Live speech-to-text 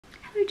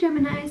Hello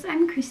Geminis,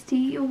 I'm Christy,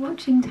 you're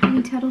watching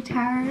Tiny Turtle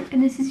Tarot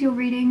and this is your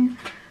reading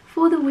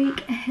for the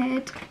week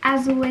ahead.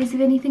 As always, if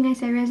anything I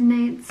say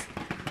resonates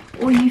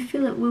or you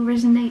feel it will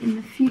resonate in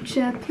the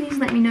future, please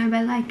let me know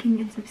by liking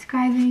and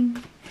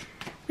subscribing.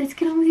 Let's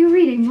get on with your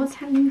reading. What's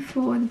happening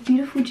for the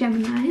beautiful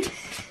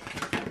Geminis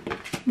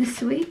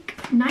this week?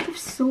 Knight of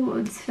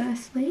Swords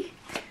firstly.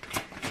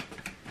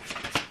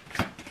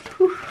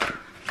 Whew.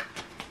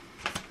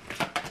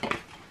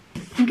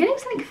 I'm getting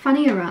something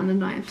funny around the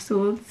Knight of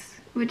Swords,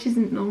 which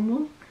isn't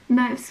normal.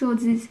 Knight of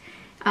Swords is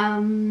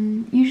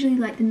usually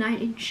like the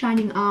Knight in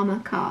Shining Armor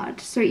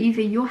card. So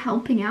either you're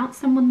helping out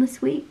someone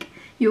this week,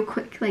 you're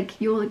quick, like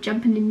you're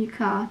jumping in your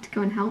car to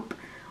go and help,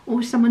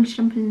 or someone's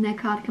jumping in their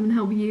car to come and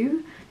help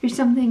you. There's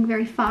something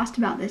very fast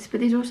about this,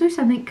 but there's also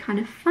something kind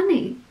of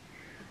funny.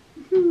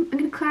 I'm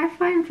going to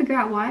clarify and figure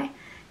out why.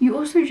 You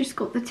also just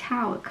got the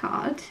Tower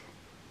card.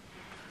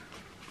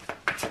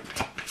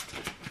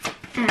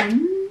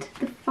 And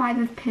the Five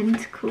of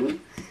Pentacles.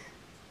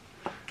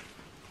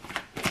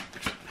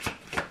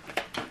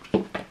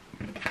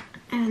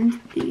 And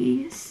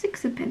the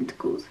Six of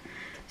Pentacles.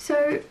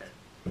 So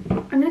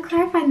I'm going to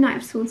clarify the Knight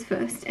of Swords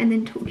first and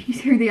then talk you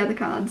through the other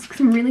cards because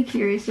I'm really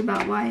curious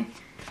about why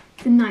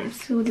the Knight of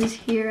Swords is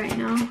here right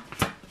now.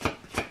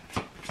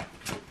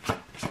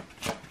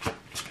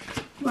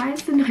 Why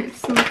is the Knight of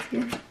Swords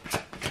here?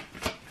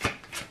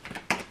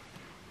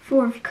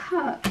 Four of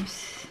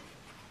Cups.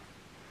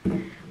 I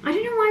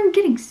don't know why I'm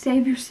getting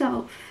save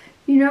yourself.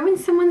 You know when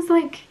someone's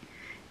like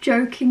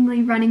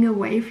jokingly running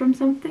away from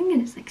something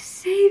and it's like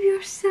save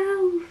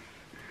yourself.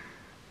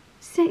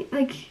 Say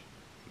like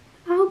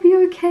I'll be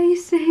okay,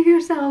 save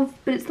yourself,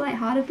 but it's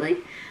lightheartedly.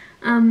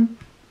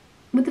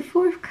 With the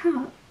Four of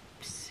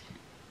Cups.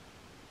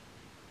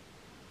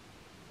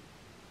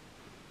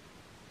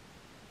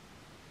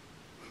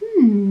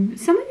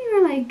 Some of you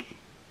are like,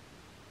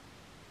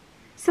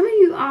 some of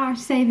you are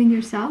saving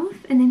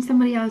yourself and then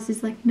somebody else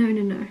is like, no,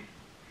 no, no.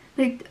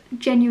 Like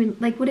genuine,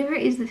 like whatever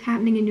it is that's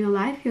happening in your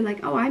life, you're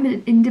like, oh, I'm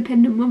an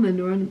independent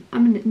woman or I'm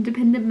an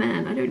independent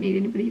man, I don't need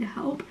anybody to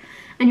help.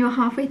 And you're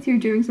halfway through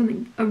doing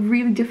something a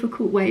really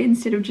difficult way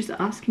instead of just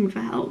asking for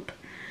help.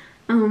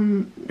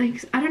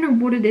 Like, I don't know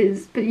what it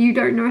is, but you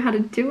don't know how to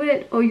do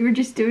it, or you're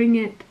just doing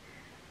it,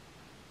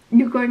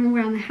 you're going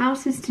around the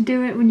houses to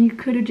do it when you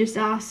could have just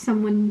asked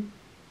someone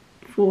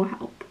for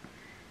help.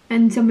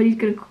 And somebody's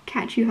gonna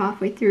catch you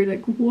halfway through,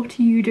 like, what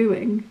are you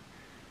doing?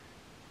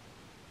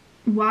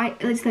 Why?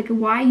 It's like,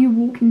 why are you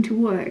walking to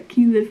work?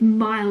 You live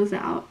miles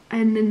out,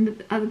 and then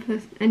the other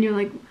person, and you're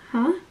like,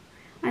 huh?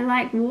 I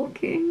like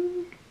walking.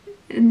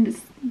 And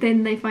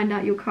then they find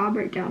out your car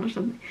broke down or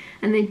something,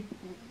 and they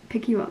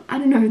pick you up. I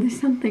don't know, there's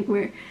something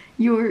where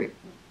you're,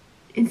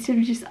 instead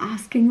of just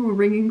asking or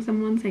ringing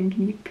someone saying,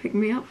 can you pick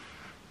me up?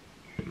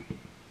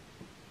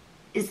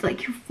 It's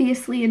like you're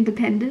fiercely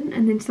independent,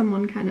 and then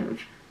someone kind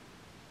of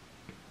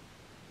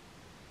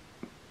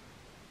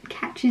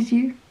catches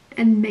you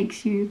and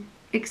makes you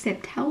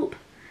accept help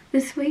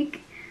this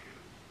week.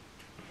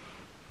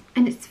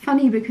 And it's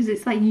funny because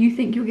it's like you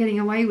think you're getting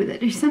away with it.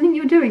 There's something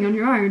you're doing on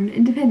your own,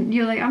 independent.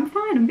 You're like, I'm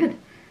fine, I'm good.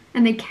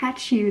 And they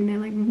catch you and they're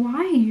like, why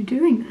are you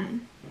doing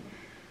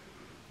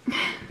that?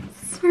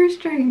 It's so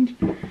strange.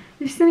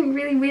 There's something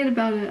really weird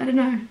about it. I don't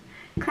know.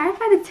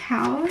 Clarify the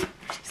Tower.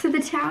 So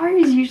the Tower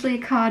is usually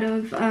a card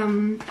of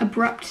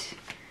abrupt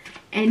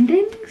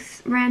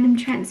endings, random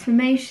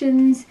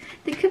transformations.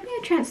 There could be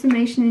a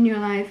transformation in your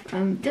life.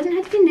 Doesn't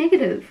have to be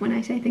negative when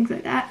I say things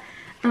like that.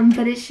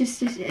 But it's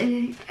just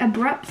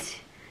abrupt.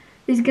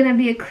 There's going to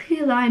be a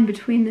clear line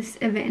between this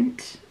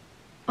event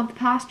of the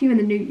past you and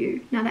the new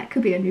you. Now that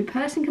could be a new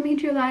person coming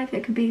into your life.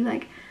 It could be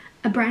like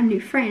a brand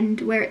new friend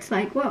where it's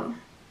like, whoa,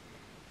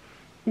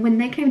 when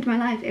they came into my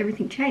life,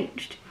 everything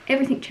changed.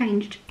 Everything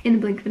changed in the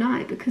blink of an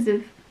eye because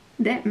of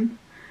them.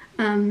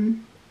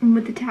 And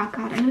with the Tower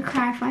card, I'm going to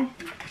clarify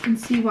and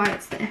see why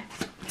it's there.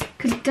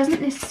 Because it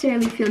doesn't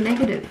necessarily feel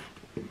negative.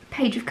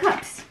 Page of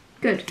Cups.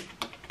 Good.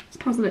 It's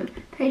positive.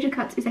 Page of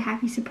Cups is a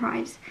happy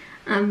surprise.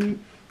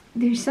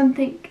 There's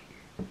something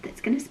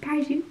that's going to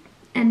surprise you,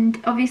 and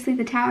obviously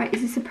the Tower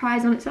is a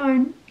surprise on its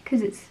own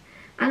because it's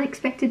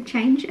unexpected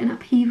change and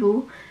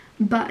upheaval,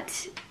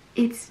 but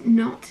it's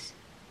not,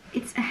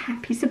 it's a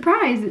happy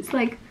surprise. It's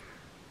like,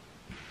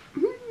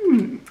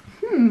 Some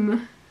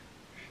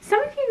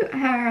of you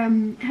are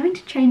having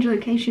to change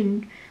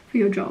location for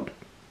your job,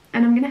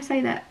 and I'm going to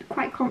say that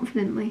quite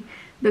confidently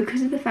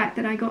because of the fact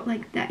that I got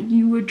like that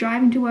you were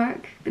driving to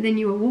work but then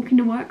you were walking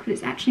to work, but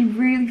it's actually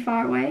really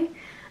far away.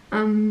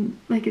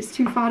 Like it's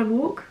too far to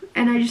walk,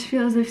 and I just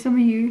feel as if some of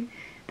you,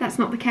 that's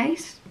not the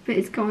case, but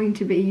it's going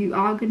to be. You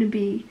are going to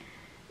be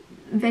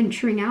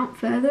venturing out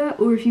further,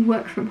 or if you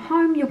work from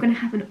home, you're going to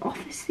have an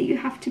office that you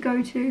have to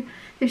go to.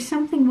 There's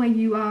something where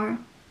you are,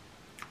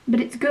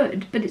 but it's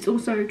good, but it's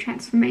also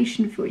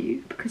transformation for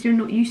you because you're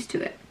not used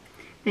to it.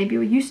 Maybe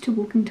you're used to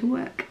walking to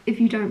work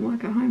if you don't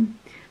work at home.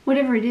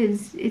 Whatever it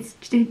is, it's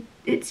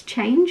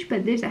change,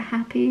 but there's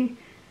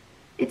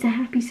it's a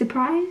happy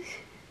surprise.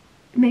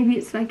 Maybe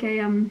it's like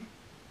a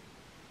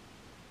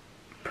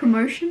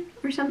promotion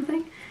or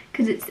something.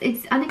 because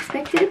it's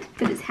unexpected,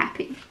 but it's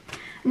happy.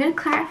 I'm going to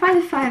clarify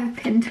the Five of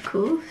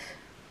Pentacles.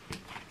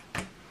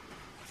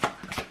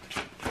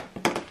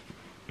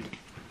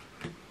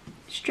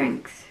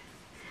 Strength.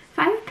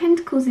 Five of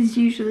Pentacles is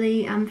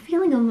usually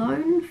feeling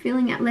alone,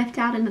 feeling left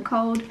out in the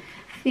cold,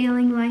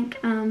 feeling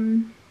like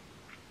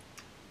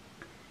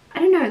I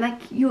don't know,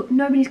 like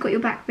nobody's got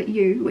your back but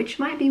you, which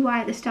might be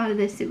why at the start of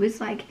this it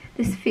was like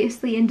this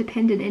fiercely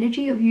independent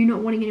energy of you not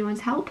wanting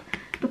anyone's help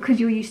because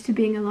you're used to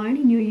being alone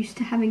and you're used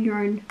to having your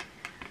own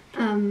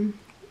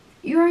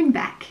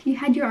back. You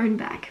had your own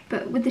back.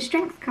 But with the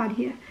Strength card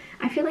here,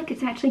 I feel like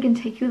it's actually going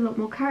to take you a lot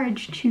more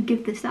courage to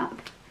give this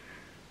up,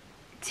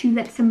 to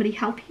let somebody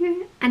help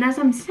you. And as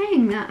I'm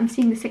saying that, I'm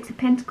seeing the Six of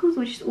Pentacles,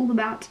 which is all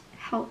about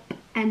help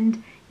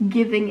and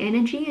giving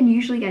energy. And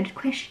usually I'd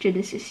question,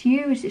 is this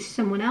you, is this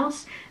someone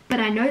else? But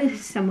I know this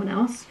is someone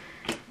else,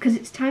 because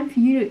it's time for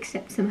you to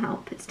accept some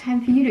help. It's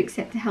time for you to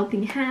accept a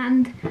helping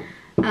hand.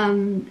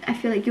 I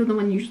feel like you're the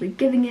one usually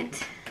giving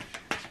it.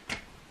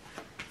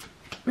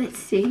 Let's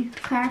see,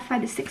 clarify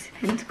the Six of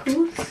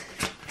Pentacles.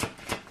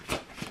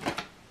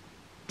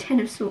 Ten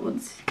of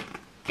Swords.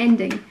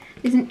 Ending.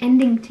 There's an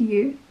ending to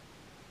you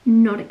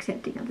not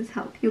accepting others'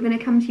 help. You're going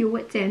to come to your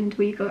wit's end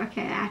where you go,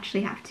 okay, I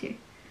actually have to.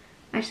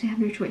 I actually have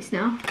no choice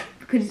now,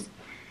 because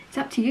it's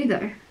up to you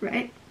though,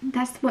 right?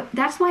 That's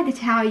why the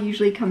Tower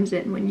usually comes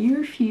in. When you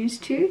refuse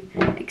to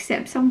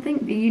accept something,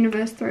 the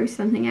universe throws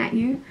something at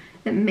you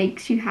that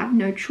makes you have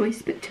no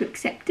choice but to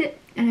accept it.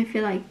 And I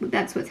feel like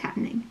that's what's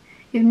happening.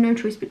 You have no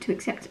choice but to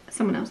accept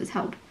someone else's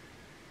help.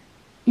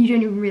 You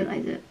don't even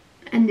realize it.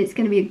 And it's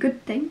going to be a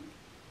good thing.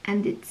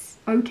 And it's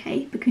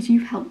okay because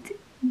you've helped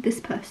this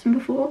person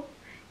before.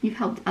 You've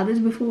helped others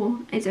before.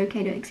 It's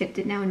okay to accept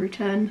it now in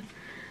return.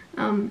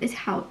 It's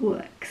how it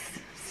works.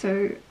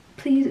 So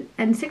please,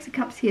 and Six of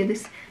Cups here,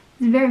 this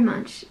is very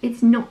much,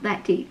 it's not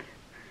that deep.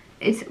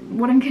 It's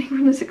what I'm getting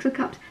from the Six of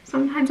Cups.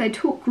 Sometimes I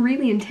talk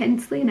really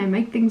intensely and I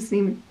make things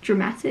seem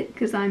dramatic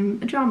because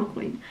I'm a drama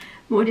queen.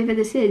 But whatever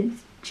this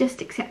is,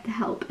 just accept the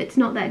help. It's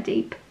not that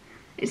deep.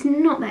 It's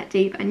not that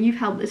deep, and you've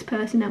helped this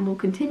person and will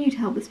continue to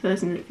help this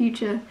person in the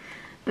future.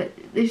 But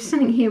there's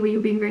something here where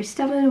you're being very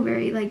stubborn or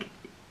very like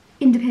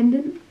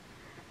independent.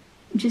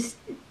 Just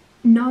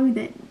know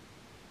that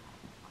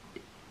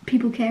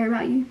people care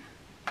about you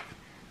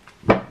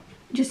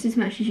just as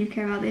much as you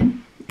care about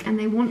them, and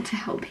they want to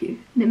help you,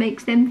 and it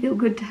makes them feel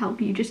good to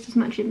help you just as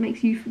much as it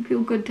makes you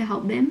feel good to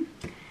help them.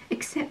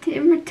 Accept it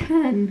in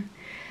return.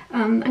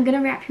 I'm going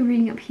to wrap your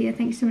reading up here.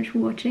 Thanks so much for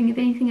watching. If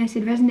anything I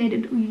said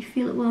resonated or you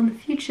feel it will in the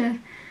future,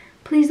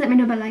 please let me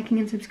know by liking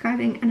and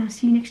subscribing, and I'll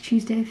see you next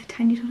Tuesday for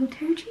Tiny Total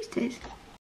Tarot Tuesdays.